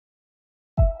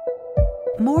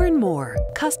More and more,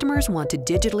 customers want to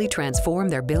digitally transform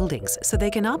their buildings so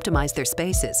they can optimize their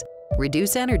spaces,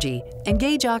 reduce energy,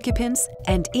 engage occupants,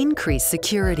 and increase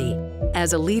security.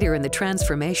 As a leader in the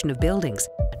transformation of buildings,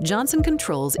 Johnson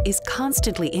Controls is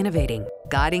constantly innovating,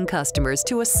 guiding customers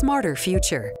to a smarter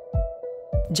future.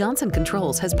 Johnson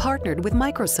Controls has partnered with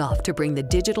Microsoft to bring the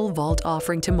Digital Vault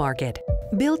offering to market.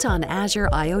 Built on Azure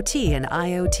IoT and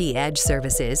IoT Edge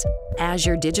services,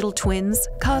 Azure Digital Twins,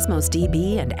 Cosmos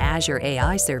DB, and Azure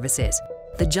AI services,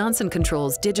 the Johnson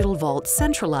Controls Digital Vault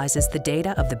centralizes the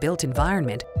data of the built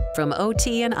environment from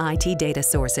OT and IT data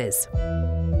sources.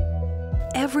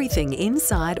 Everything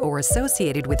inside or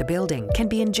associated with a building can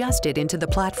be ingested into the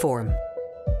platform.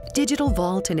 Digital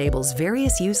Vault enables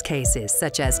various use cases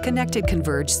such as connected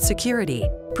converged security,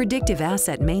 predictive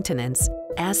asset maintenance,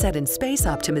 asset and space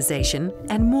optimization,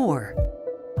 and more.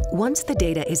 Once the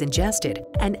data is ingested,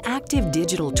 an active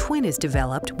digital twin is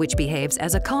developed which behaves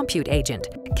as a compute agent,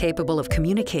 capable of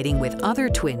communicating with other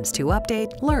twins to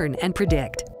update, learn, and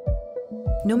predict.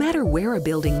 No matter where a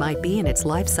building might be in its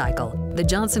life cycle, the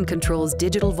Johnson Controls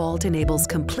Digital Vault enables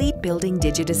complete building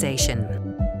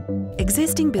digitization.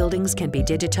 Existing buildings can be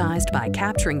digitized by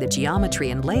capturing the geometry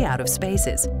and layout of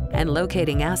spaces and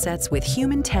locating assets with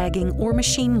human tagging or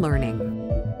machine learning.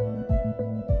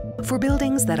 For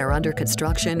buildings that are under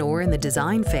construction or in the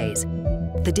design phase,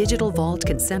 the Digital Vault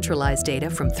can centralize data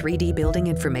from 3D building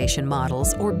information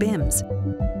models or BIMs,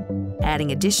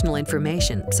 adding additional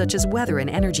information such as weather and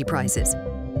energy prices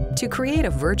to create a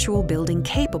virtual building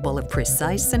capable of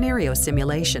precise scenario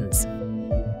simulations.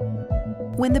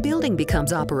 When the building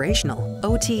becomes operational,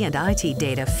 OT and IT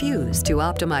data fuse to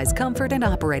optimize comfort and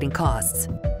operating costs.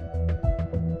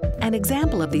 An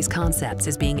example of these concepts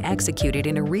is being executed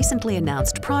in a recently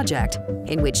announced project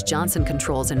in which Johnson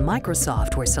Controls and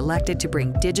Microsoft were selected to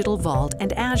bring Digital Vault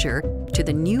and Azure to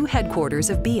the new headquarters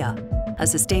of BIA, a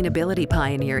sustainability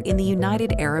pioneer in the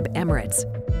United Arab Emirates.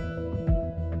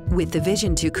 With the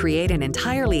vision to create an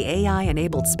entirely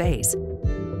AI-enabled space,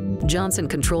 Johnson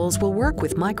Controls will work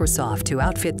with Microsoft to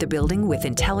outfit the building with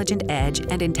intelligent edge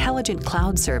and intelligent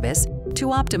cloud service to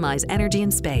optimize energy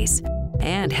and space,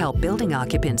 and help building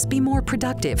occupants be more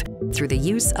productive through the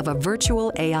use of a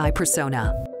virtual AI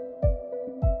persona.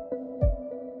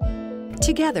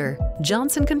 Together,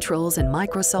 Johnson Controls and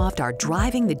Microsoft are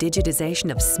driving the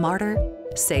digitization of smarter,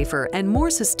 safer, and more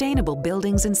sustainable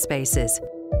buildings and spaces.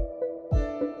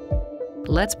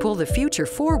 Let's pull the future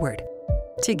forward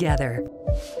together.